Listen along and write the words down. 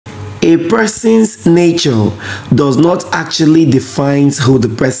A person's nature does not actually define who the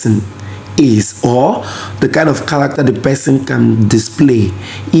person is or the kind of character the person can display.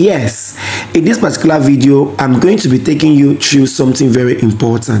 Yes, in this particular video, I'm going to be taking you through something very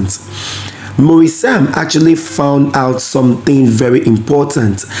important. MAURICE actually found out something very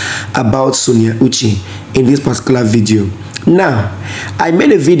important about Sonia Uche in this particular video. Now, I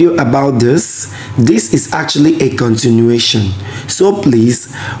made a video about this. This is actually a continuation. So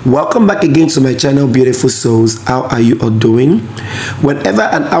please, welcome back again to my channel, beautiful souls. How are you all doing? Whenever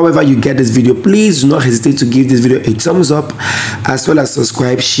and however you get this video, please do not hesitate to give this video a thumbs up, as well as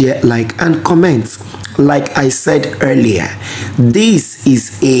subscribe, share, like, and comment. Like I said earlier, this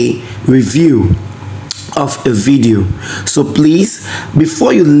is a review of a video, so please,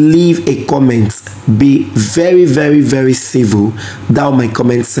 before you leave a comment, be very civil down my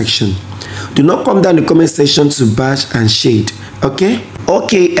comment section. Do not come down the comment section to bash and shade.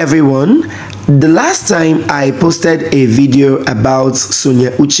 Okay everyone, the last time I posted a video about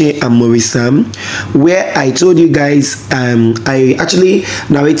Sonia Uche and MAURICE, where I told you guys I actually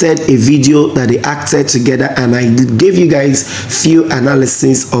narrated a video that they acted together, and I gave you guys few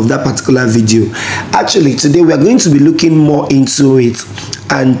analysis of that particular video. Actually, today we are going to be looking more into it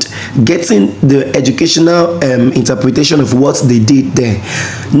and getting the educational interpretation of what they did there.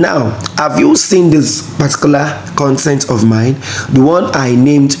 Now, have you seen this particular content of mine, the one I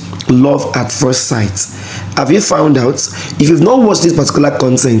named Love at First Sight? Have you found out? If you've not watched this particular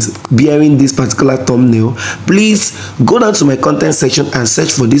content bearing this particular thumbnail, please go down to my content section and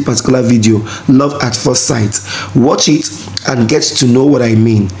search for this particular video, Love at First Sight. Watch it and get to know what I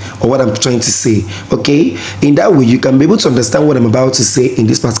mean or what I'm trying to say. Okay, in that way you can be able to understand what I'm about to say in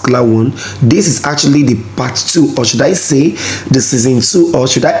this particular one. This is actually the part 2, or should I say the season 2, or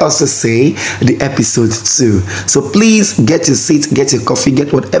should I also say the episode 2. So please get your seat, get your coffee,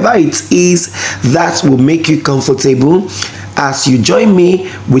 get whatever it is that will make you comfortable. As you join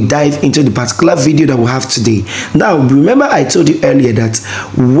me, we dive into the particular video that we have today. Now, remember I told you earlier that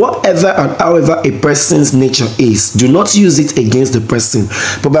whatever and however a person's nature is, do not use it against the person.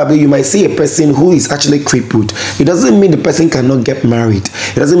 Probably you might see a person who is actually crippled. It doesn't mean the person cannot get married.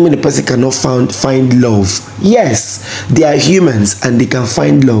 It doesn't mean the person cannot find love. Yes, they are humans and they can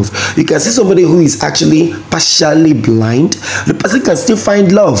find love. You can see somebody who is actually partially blind. The person can still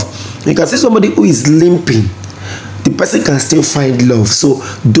find love. You can see somebody who is limping. The person can still find love. So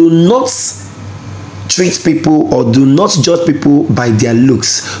do not treat people or do not judge people by their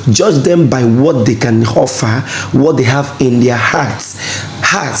looks. Judge them by what they can offer, what they have in their hearts.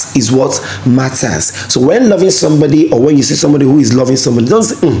 Heart is what matters. So when loving somebody, or when you see somebody who is loving somebody, don't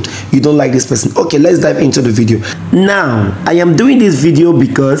say you don't like this person. Okay, let's dive into the video. Now, I am doing this video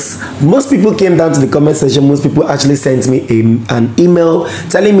because most people came down to the comment section. Most people actually sent me an email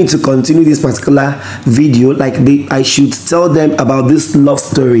telling me to continue this particular video, like I should tell them about this love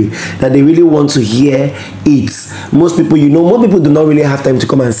story, that they really want to hear it. Most people, most people do not really have time to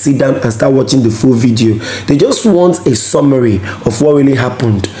come and sit down and start watching the full video. They just want a summary of what really happened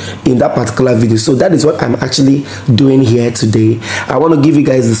in that particular video. So that is what I'm actually doing here today. I want to give you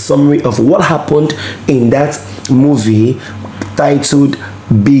guys a summary of what happened in that movie titled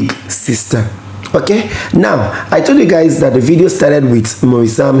Big Sister. Okay, now I told you guys that the video started with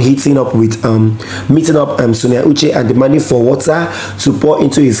MAURICE meeting up Sonia Uche and demanding for water to pour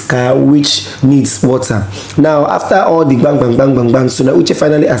into his car, which needs water. Now, after all the bang, Sonia Uche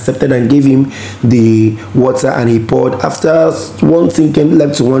finally accepted and gave him the water, and he poured. After one thing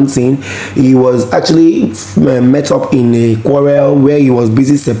led to one thing, he was actually met up in a quarrel where he was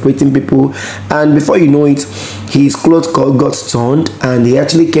busy separating people, and before you know it, his clothes got torn, and he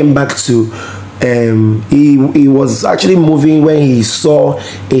actually came back to he was actually moving when he saw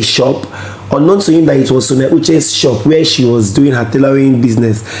a shop. Unknown to him that it was Sonia Uche's shop where she was doing her tailoring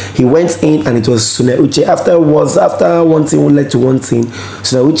business. He went in and it was Sonia Uche. After one thing led to one thing,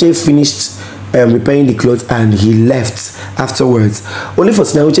 Sonia Uche finished repairing the clothes and he left afterwards, only for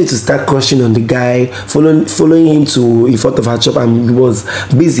Sonia Uche to start crushing on the guy, following him to in front of her shop, and he was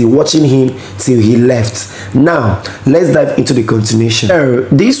busy watching him till he left. Now let's dive into the continuation.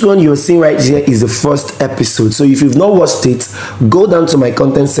 This one you're seeing right here is the first episode, so if you've not watched it, go down to my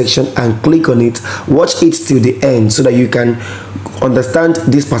content section and click on it, watch it till the end so that you can understand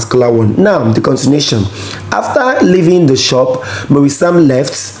this particular one. Now the continuation. After leaving the shop, MAURICE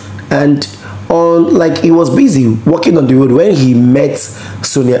left, and he was busy walking on the road when he met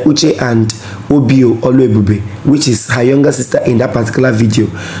Sonia Uche and Obio Oluebube, which is her younger sister in that particular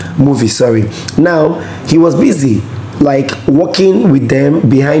movie. Now he was busy like walking with them,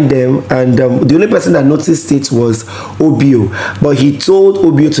 behind them, and the only person that noticed it was Obio. But he told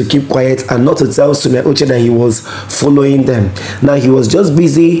Obio to keep quiet and not to tell Sonia Uche that he was following them. Now he was just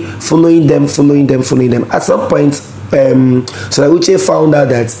busy following them. At some point, Sonia Uche found out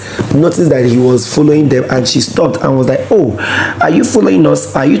noticed that he was following them, and she stopped and was like, "Oh, are you following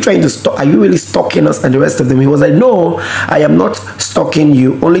us? Are you trying to stop? Are you really stalking us?" And the rest of them, he was like, "No, I am not stalking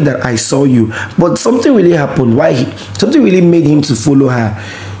you, only that I saw you." But something really happened. Something really made him to follow her.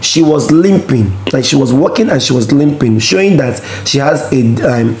 She was limping, like she was walking and she was limping, showing that she has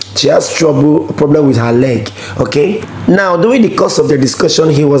problem with her leg. Okay, now during the course of the discussion,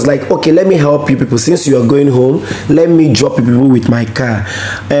 he was like, "Okay, let me help you people, since you are going home, let me drop you people with my car."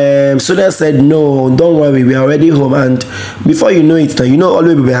 Sonia said, "No, don't worry, we are already home." And before you know it,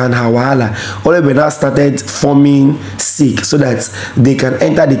 always behind her wahala, always now started forming sick so that they can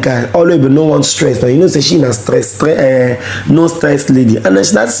enter the car. Always no one stressed. Now say she na no stress lady, and then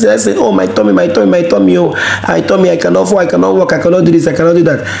she said, "Oh, my tummy, oh, I cannot walk, I cannot do this, I cannot do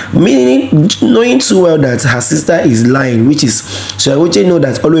that." Meaning, knowing too well that her sister is lying, which is, so Uche know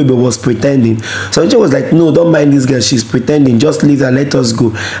that Oluebe was pretending. So Uche was like, "No, don't mind this girl, she's pretending, just leave her, let us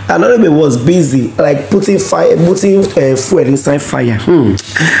go." And Oluebe was busy, like putting fuel inside fire.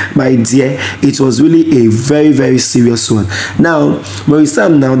 My dear, it was really a very, very serious one. Now, Maurice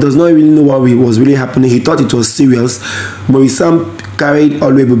now does not really know what was really happening. He thought it was serious. Maurice carried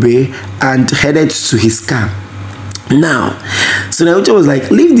Oluebe and headed to his car. Now, so Uche was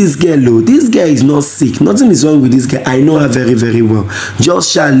like, "Leave this girl alone. This girl is not sick. Nothing is wrong with this girl. I know her very, very well.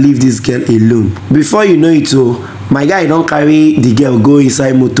 Just shall leave this girl alone." Before you know it, my guy don't carry the girl go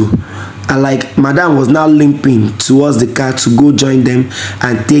inside motor. And like Madam was now limping towards the car to go join them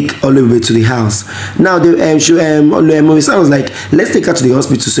and take Oluebe to the house. Now Maurice was like, "Let's take her to the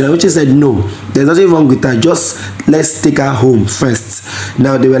hospital." So Uche said, "No, there's nothing wrong with her. Just let's take her home first."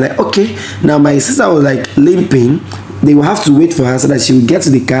 Now they were like, "Okay." Now my sister was like limping. They will have to wait for her so that she will get to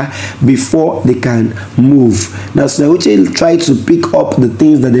the car before they can move. Now Sonia Uche tried to pick up the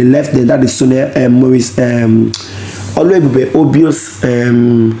things that they left there. That is Sonia Maurice Oluebe Obio's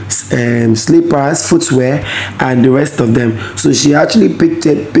slippers, footwear, and the rest of them. So she actually picked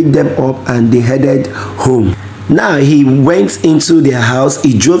them up and they headed home. Now he went into their house,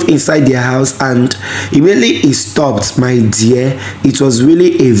 he drove inside their house, and immediately he stopped, my dear. It was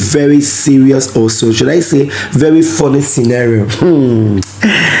really a very serious, also should I say very funny scenario.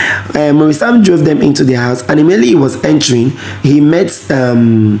 Maurice drove them into their house, and immediately he was entering, he met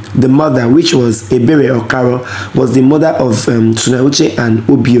the mother, which was Ebere Okaro, was the mother of Sonia Uche and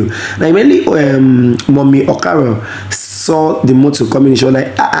Obio. Now immediately Mommy Okaro saw the motor coming. She was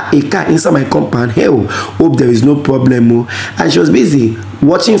like, "A car inside my compound. Hey, hope there is no problem." And she was busy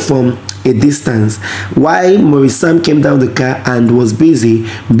watching from a distance while Maurice came down the car and was busy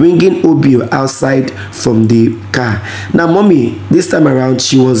bringing Obio outside from the car. Now Mommy, this time around,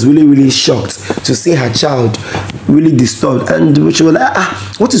 she was really, really shocked to see her child really disturbed, and she was like,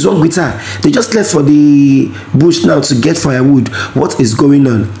 "What is wrong with her? They just left for the bush now to get firewood. What is going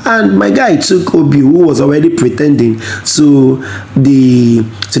on?" And my guy took Obio, who was already pretending, to the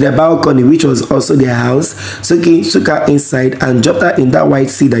balcony, which was also their house. So he took her inside and dropped her in that white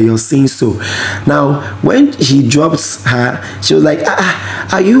seat that you're seeing. So now when he dropped her, she was like,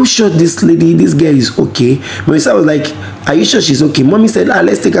 "Are you sure this girl is okay?" Marisa was like, "Are you sure she's okay?" Mommy said,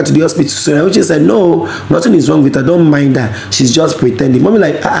 "Let's take her to the hospital." So Uche said, "No, nothing is wrong with her, don't mind her, she's just pretending." Mommy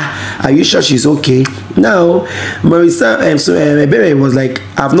like, "Are you sure she's okay?" Now Marisa Ebere was like,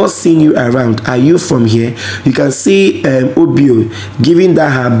 "I've not seen you around. Are you from here?" You can see Obio giving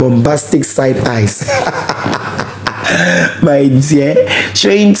that her bombastic side eyes. My dear,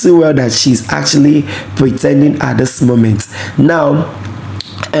 showing too well that she's actually pretending at this moment. Now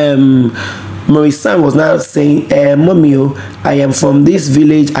Maurice was now saying, "Mommy, I am from this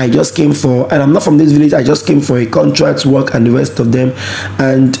village. And I'm not from this village. I just came for a contract work and the rest of them."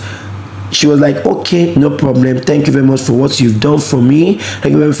 And she was like, "Okay, no problem. Thank you very much for what you've done for me.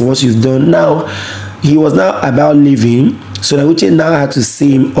 Thank you very much for what you've done." Now he was now about leaving, so Uche now had to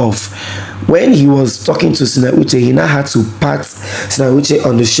see him off. When he was talking to Sonia Uche, he now had to pat Sonia Uche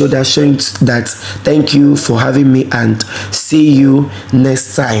on the shoulder, showing that thank you for having me and see you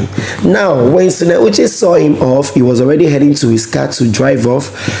next time. Now, when Sonia Uche saw him off, he was already heading to his car to drive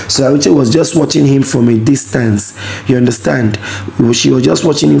off. Sonia Uche was just watching him from a distance. You understand? She was just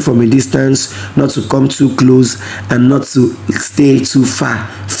watching him from a distance, not to come too close and not to stay too far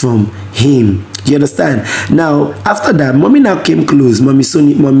from him. You understand? Now, after that, mommy now came close. Mommy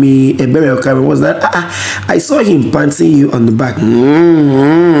Sonia, mommy Ebere Okara was that, I saw him panting you on the back.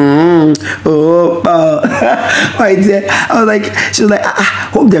 My dear. I was like, she was like,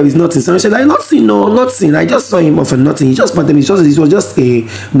 hope there is nothing. So she was like, nothing, no, nothing. I just saw him off and nothing. He just panted me. It was just a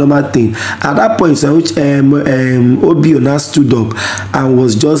normal thing. At that point, so which Obio now stood up and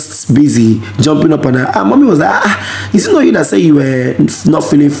was just busy jumping up on her. And mommy was like, is it not you that said you were not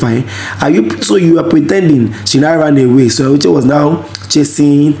feeling fine? So you were pretending? She now ran away. So Uche was now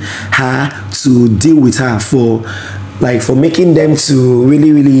chasing her to deal with her for making them to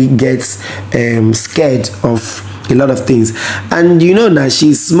really get scared of a lot of things. And you know now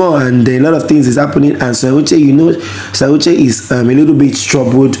she's small and a lot of things is happening, and Sauche, you know, Sauche is a little bit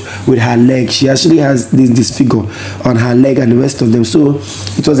troubled with her leg. She actually has this disfigure on her leg and the rest of them, so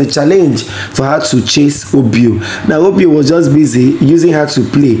it was a challenge for her to chase Obio. Now Obio was just busy using her to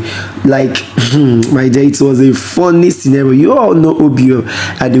play, like my dear, it was a funny scenario. You all know Obio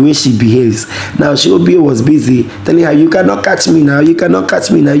and the way she behaves. Now Obio was busy telling her, you cannot catch me now, you cannot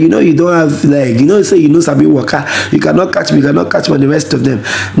catch me now, you know you don't have leg, you know, say you know Sabi Waka, you cannot catch me, you cannot catch me, and the rest of them.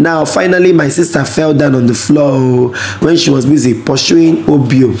 Now finally my sister fell down on the floor when she was busy pursuing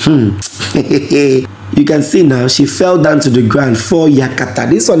Obio. You can see now she fell down to the ground for Yakata.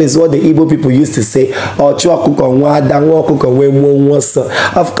 This one is what the Igbo people used to say. Of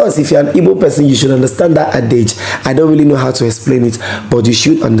course, if you're an Igbo person, you should understand that adage. I don't really know how to explain it, but you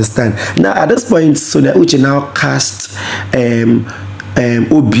should understand. Now at this point, Sonia Uche now cast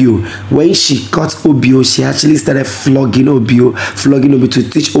Obio. When she caught Obio, she actually started flogging Obio to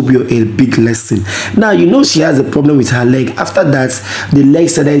teach Obio a big lesson. Now you know she has a problem with her leg. After that, the leg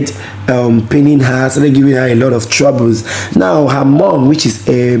started paining her, started giving her a lot of troubles. Now her mom, which is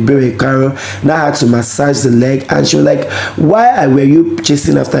a Bere Caro, now had to massage the leg, and she was like, why were you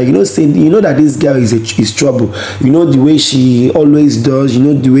chasing after her? You know, saying, you know that this girl is trouble. You know the way she always does, you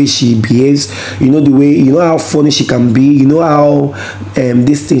know the way she behaves, you know the way, you know how funny she can be, you know how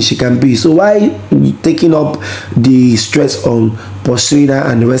this thing she can be. So why taking up the stress on pursuing her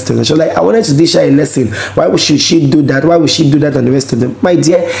and the rest of them? She was like, I wanted to teach her a lesson. Why would she do that? Why would she do that and the rest of them? My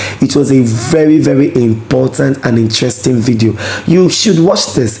dear, it was a very important and interesting video. You should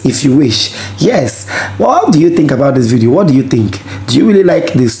watch this if you wish. Yes. Well, what do you think about this video? What do you think? Do you really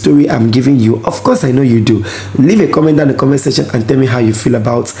like the story I'm giving you? Of course I know you do. Leave a comment down in the comment section and tell me how you feel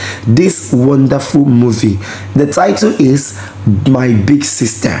about this wonderful movie. The title is My Big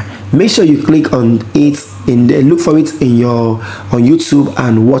Sister. Make sure you click on it look for it on YouTube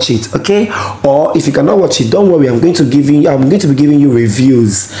and watch it, okay? Or if you cannot watch it, don't worry, I'm going to be giving you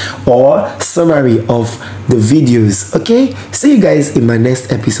reviews or summary of the videos, okay? See you guys in my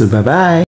next episode. Bye bye.